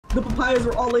The papayas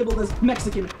were all labeled as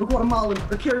Mexican, or Guatemalan,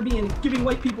 or Caribbean, giving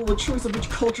white people a choice of which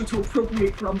culture to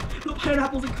appropriate from. The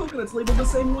pineapples and coconuts labeled the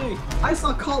same way. I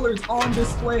saw collards on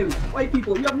display. White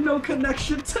people, you have no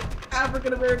connection to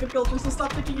African American culture, so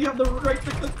stop thinking you have the right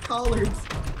to cook collards.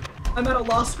 I'm at a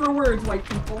loss for words, white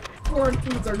people. Foreign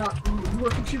foods are not food. You are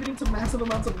contributing to massive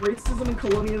amounts of racism and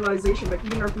colonialization by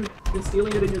eating our food and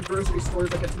stealing it in your grocery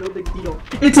stores like it's no big deal.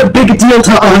 It's a big deal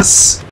to us!